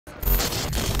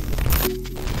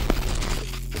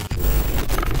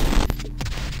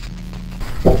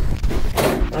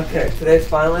Today's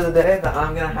finally the day that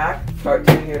I'm gonna hack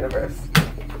Cartoon Universe.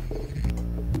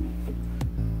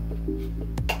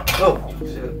 Oh,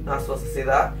 shoot, not supposed to see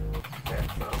that. Okay,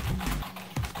 so,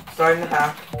 starting to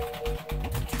hack.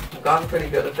 I've gotten pretty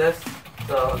good at this,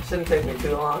 so it shouldn't take me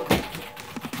too long.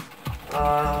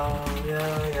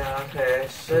 Yeah, okay,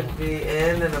 should be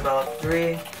in about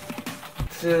 3,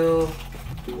 2,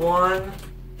 1.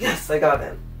 Yes, I got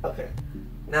in. Okay,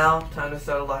 now time to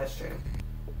start a live stream.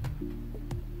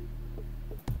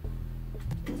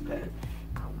 Okay,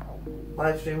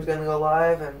 live stream's gonna go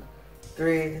live in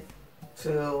 3,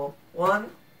 2, 1.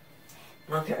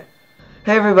 Okay.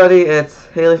 Hey everybody, it's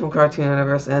Hailey from Cartoon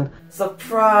Universe, and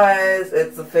surprise!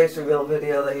 It's the face reveal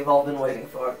video that you've all been waiting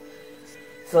for.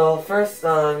 So first,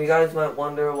 you guys might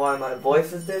wonder why my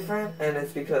voice is different, and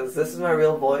it's because this is my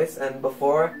real voice, and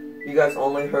before, you guys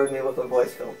only heard me with a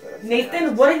voice filter.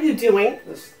 Nathan, what are you doing?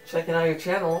 Just checking out your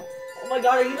channel. Oh my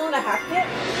god, are you doing a hack kit?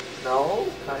 No,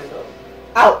 kind of.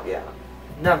 Out! Yeah,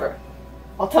 never.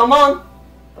 I'll tell Mom!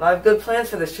 But I have good plans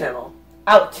for this channel.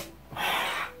 Out!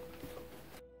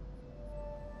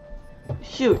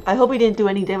 Shoot, I hope we didn't do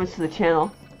any damage to the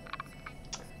channel.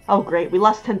 Oh great, we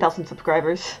lost 10,000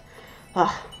 subscribers.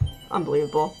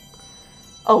 Unbelievable.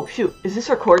 Oh shoot, is this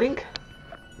recording?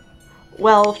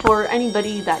 Well, for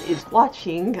anybody that is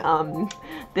watching,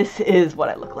 this is what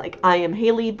I look like. I am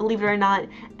Hailey, believe it or not,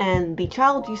 and the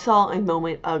child you saw a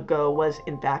moment ago was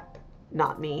in fact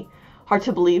not me. Hard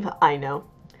to believe, I know.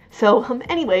 So,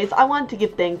 anyways, I wanted to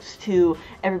give thanks to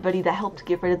everybody that helped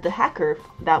get rid of the hacker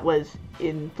that was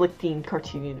inflicting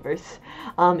Cartoon Universe.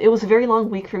 It was a very long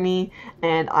week for me,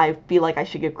 and I feel like I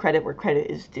should give credit where credit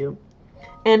is due.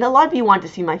 And a lot of you want to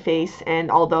see my face,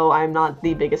 and although I'm not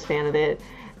the biggest fan of it,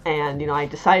 and, you know, I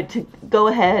decided to go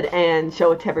ahead and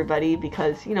show it to everybody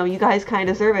because, you know, you guys kind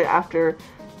of deserve it after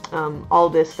all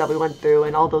this that we went through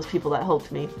and all those people that helped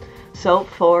me. So,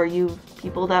 for you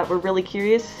people that were really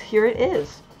curious, here it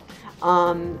is.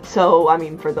 So, I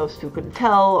mean, for those who couldn't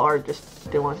tell or just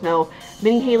didn't want to know,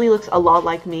 Mini Hailey looks a lot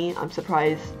like me. I'm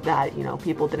surprised that, you know,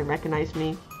 people didn't recognize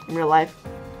me in real life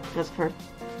because of her.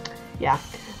 Yeah,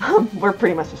 we're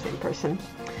pretty much the same person.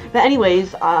 But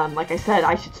anyways, like I said,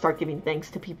 I should start giving thanks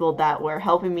to people that were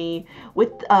helping me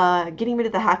with getting rid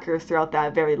of the hackers throughout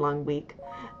that very long week.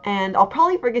 And I'll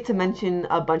probably forget to mention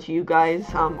a bunch of you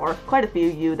guys, or quite a few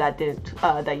of you that didn't,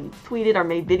 that you tweeted or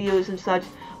made videos and such.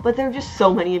 But there are just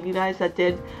so many of you guys that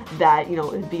did that, you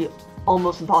know, it'd be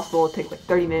almost impossible to take like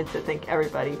 30 minutes to thank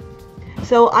everybody.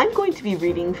 So I'm going to be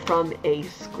reading from a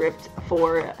script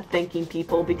for thanking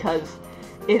people because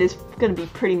it is going to be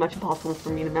pretty much impossible for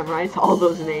me to memorize all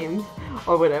those names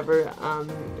or whatever.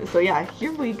 So yeah,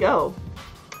 here we go.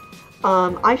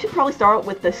 I should probably start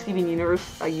with the Steven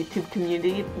Universe YouTube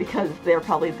community because they're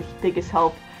probably the biggest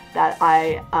help that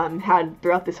I had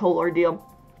throughout this whole ordeal.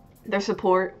 Their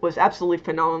support was absolutely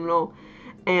phenomenal,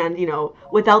 and, you know,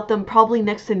 without them, probably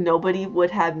next to nobody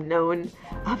would have known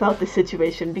about the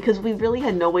situation because we really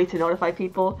had no way to notify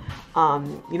people,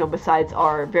 you know, besides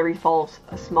our very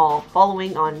small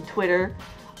following on Twitter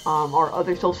or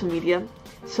other social media.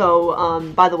 So,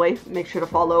 by the way, make sure to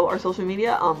follow our social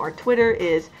media. Our Twitter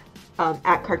is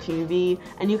at CartoonV,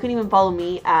 and you can even follow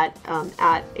me at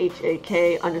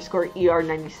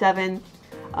HAK_ER97.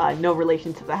 No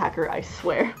relation to the hacker, I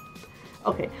swear.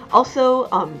 Okay, also,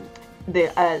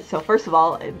 so first of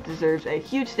all, it deserves a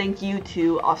huge thank you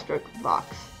to Awestruck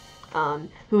Vox,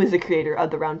 who is the creator of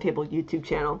the Roundtable YouTube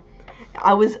channel.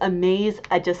 I was amazed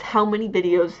at just how many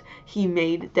videos he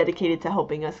made dedicated to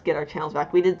helping us get our channels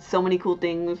back. We did so many cool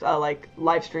things, like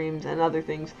live streams and other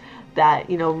things that,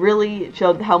 you know, really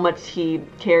showed how much he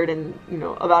cared and, you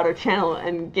know, about our channel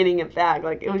and getting it back.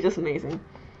 Like, it was just amazing.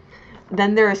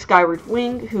 Then there is Skyward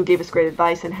Wing, who gave us great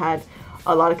advice and had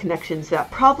a lot of connections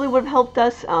that probably would have helped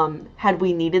us had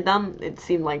we needed them. It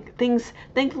seemed like things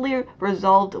thankfully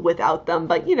resolved without them,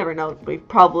 but you never know. We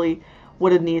probably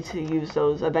would have needed to use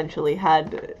those eventually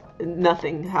had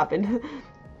nothing happened.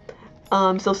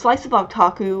 So Slice of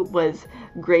Otaku was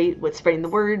great with spreading the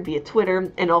word via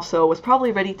Twitter, and also was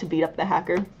probably ready to beat up the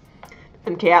hacker.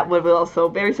 MK Atwood was also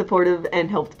very supportive and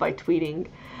helped by tweeting.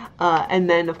 And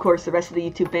then, of course, the rest of the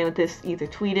YouTube bandits either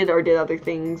tweeted or did other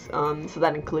things. So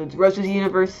that includes Rose's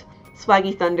Universe,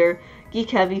 Swaggy Thunder,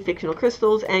 Geek Heavy, Fictional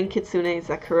Crystals, and Kitsune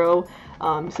Zakuro.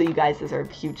 So you guys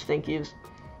deserve huge thank yous.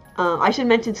 I should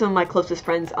mention some of my closest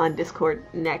friends on Discord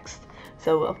next.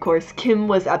 So, of course, Kim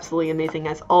was absolutely amazing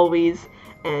as always,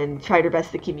 and tried her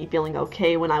best to keep me feeling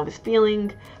okay when I was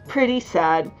feeling pretty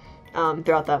sad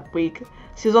throughout that week.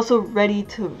 She was also ready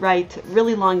to write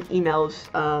really long emails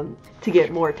to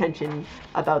get more attention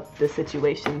about the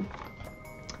situation.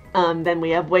 Then we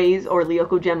have Waze, or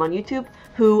Lyoko Gem on YouTube,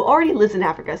 who already lives in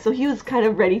Africa, so he was kind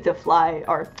of ready to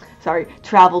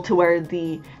travel to where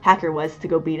the hacker was to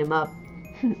go beat him up.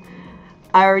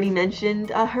 I already mentioned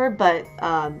her, but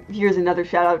here's another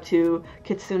shout out to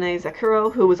Kitsune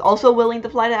Zakuro, who was also willing to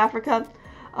fly to Africa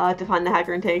to find the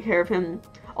hacker and take care of him.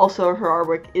 Also, her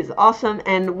artwork is awesome,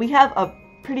 and we have a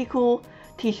pretty cool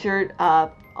t-shirt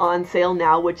on sale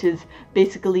now, which is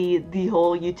basically the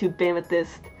whole YouTube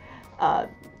Amethyst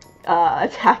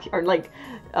attack, or like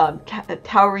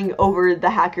towering over the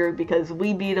hacker, because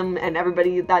we beat him, and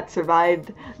everybody that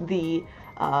survived the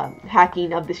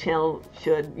hacking of this channel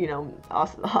should, you know,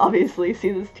 obviously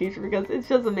see this t-shirt, because it's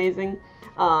just amazing.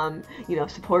 You know,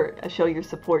 show your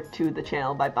support to the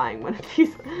channel by buying one of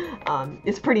these.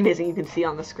 It's pretty amazing. You can see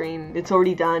on the screen. It's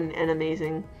already done and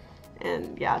amazing,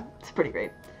 and yeah, it's pretty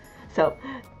great. So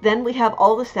then we have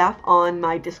all the staff on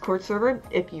my Discord server.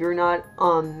 If you're not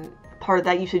part of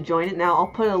that, you should join it now. I'll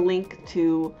put a link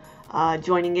to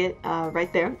joining it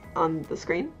right there on the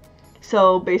screen.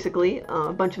 So basically,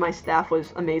 a bunch of my staff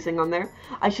was amazing on there.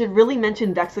 I should really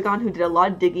mention Vexagon, who did a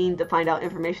lot of digging to find out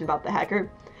information about the hacker,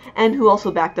 and who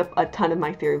also backed up a ton of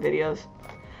my theory videos.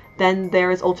 Then there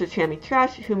is Ultra Chammy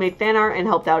Trash, who made fan art and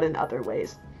helped out in other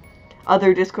ways.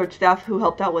 Other Discord staff who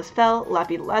helped out was Fel,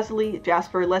 Lappy Leslie,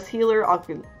 Jasper, Les Healer,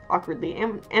 Awkwardly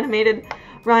Animated,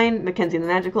 Ryan, Mackenzie the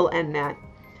Magical, and Nat.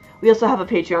 We also have a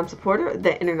Patreon supporter,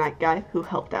 the Internet Guy, who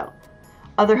helped out.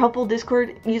 Other helpful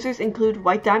Discord users include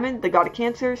White Diamond, the God of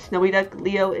Cancer, Snowy Duck,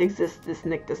 Leo, Exists This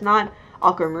Nick Does Not,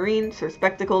 Aquamarine, Sir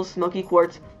Spectacles, Smoky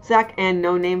Quartz, Zach, and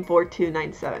No Name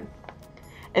 4297.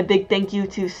 A big thank you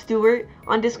to Stuart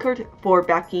on Discord for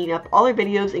backing up all our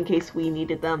videos in case we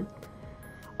needed them.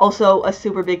 Also, a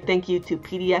super big thank you to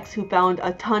PDX, who found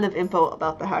a ton of info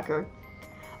about the hacker.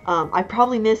 I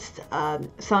probably missed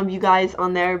some of you guys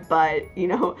on there, but, you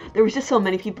know, there was just so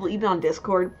many people, even on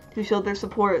Discord, who showed their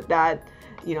support that,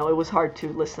 you know, it was hard to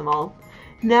list them all.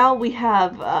 Now we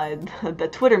have the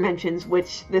Twitter mentions,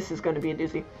 which this is going to be a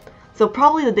doozy. So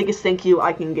probably the biggest thank you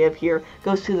I can give here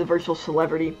goes to the virtual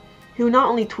celebrity, who not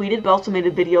only tweeted but also made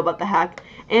a video about the hack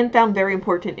and found very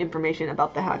important information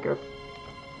about the hacker.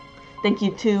 Thank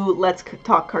you to Let's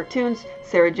Talk Cartoons,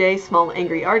 Sarah J, Small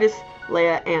Angry Artist,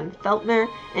 Leah Ann Feltner,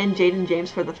 and Jaden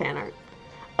James for the fan art.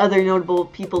 Other notable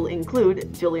people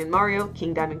include Julian Mario,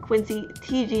 King Diamond Quincy,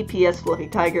 TGPS Fluffy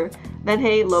Tiger,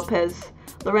 Benhey Lopez,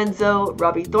 Lorenzo,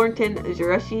 Robbie Thornton,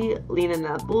 Jureshi, Lena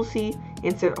Nabulsi,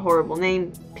 Insert Horrible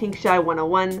Name, Pink Shy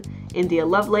 101, India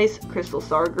Lovelace, Crystal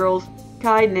Star Girls,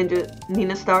 Kai,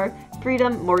 Nina Star,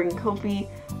 Freedom, Morgan Kofi,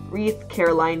 Wreath,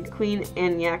 Caroline, Queen,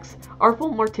 Anyax,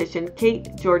 Artful Mortician,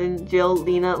 Kate, Jordan, Jill,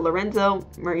 Lena, Lorenzo,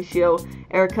 Mauricio,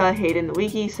 Erica, Hayden,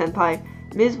 Wiki, Senpai,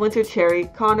 Ms. Winter Cherry,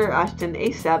 Connor, Ashton,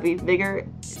 Ace Savvy, Vigor,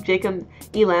 Jacob,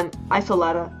 Elam,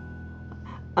 Isolata,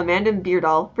 Amanda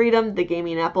Beardall, Freedom, The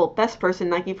Gaming Apple, Best Person,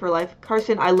 Nike for Life,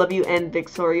 Carson, I Love You, and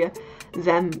Victoria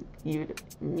Zem.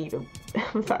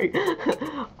 I'm sorry.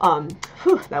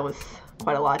 That was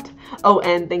quite a lot. Oh,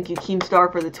 and thank you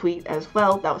Keemstar for the tweet as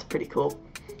well. That was pretty cool.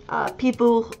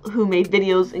 People who made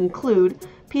videos include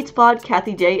Pete's Pod,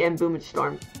 Kathy J, and Boomage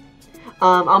Storm.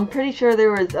 I'm pretty sure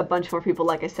there was a bunch more people,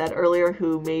 like I said earlier,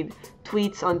 who made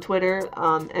tweets on Twitter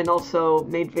and also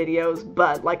made videos,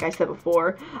 but like I said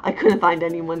before, I couldn't find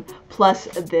anyone, plus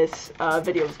this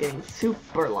video was getting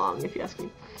super long, if you ask me.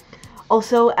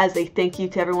 Also, as a thank you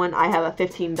to everyone, I have a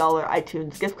 $15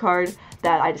 iTunes gift card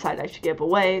that I decided I should give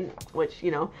away, which,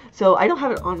 you know, so I don't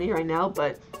have it on me right now,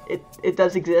 but it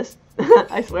does exist,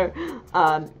 I swear.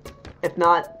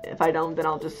 If I don't, then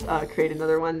I'll just create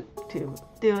another one to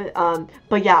do it.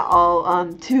 But yeah,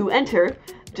 I'll to enter,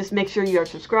 just make sure you are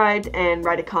subscribed and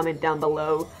write a comment down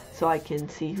below so I can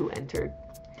see who entered.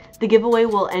 The giveaway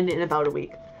will end in about a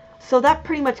week. So that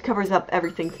pretty much covers up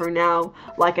everything for now.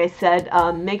 Like I said,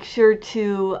 make sure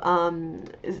to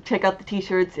check out the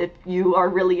t-shirts if you are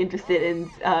really interested in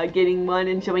getting one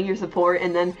and showing your support.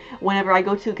 And then whenever I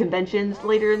go to conventions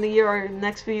later in the year or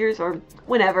next few years or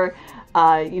whenever,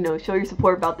 you know, show your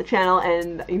support about the channel.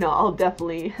 And, you know, I'll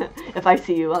definitely, if I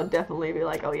see you, I'll definitely be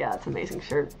like, oh yeah, it's an amazing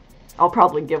shirt. I'll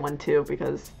probably get one too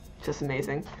because it's just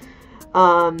amazing.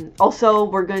 Also,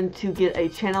 we're going to get a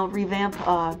channel revamp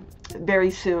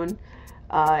very soon,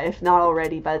 if not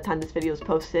already by the time this video is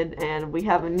posted, and we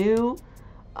have a new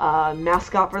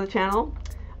mascot for the channel.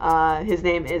 His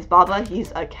name is Baba.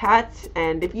 He's a cat,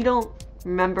 and if you don't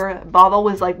remember, Baba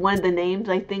was like one of the names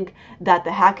I think that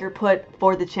the hacker put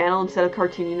for the channel instead of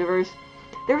Cartoon Universe.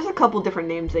 There was a couple different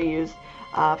names they used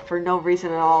for no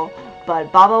reason at all,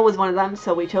 but Baba was one of them,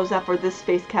 so we chose that for this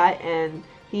space cat, and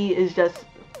he is just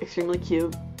extremely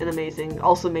cute and amazing.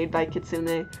 Also made by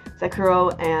Kitsune Sakuro,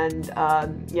 and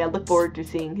yeah, look forward to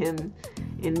seeing him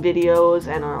in videos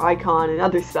and our icon and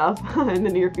other stuff in the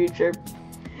near future.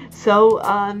 So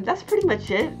that's pretty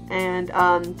much it, and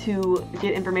to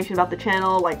get information about the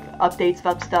channel, like updates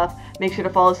about stuff, make sure to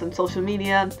follow us on social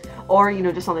media, or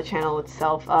just on the channel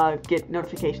itself. Get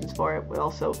notifications for it would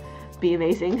also be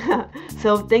amazing.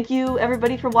 So thank you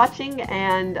everybody for watching,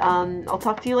 and I'll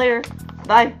talk to you later.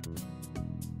 Bye!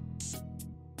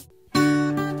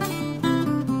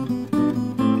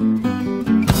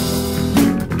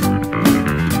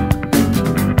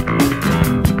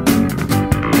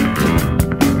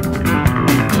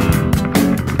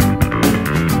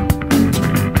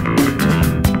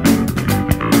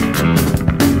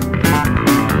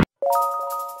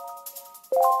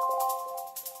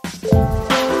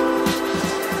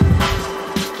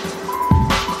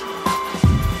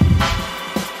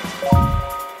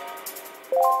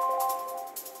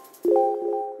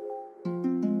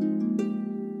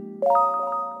 You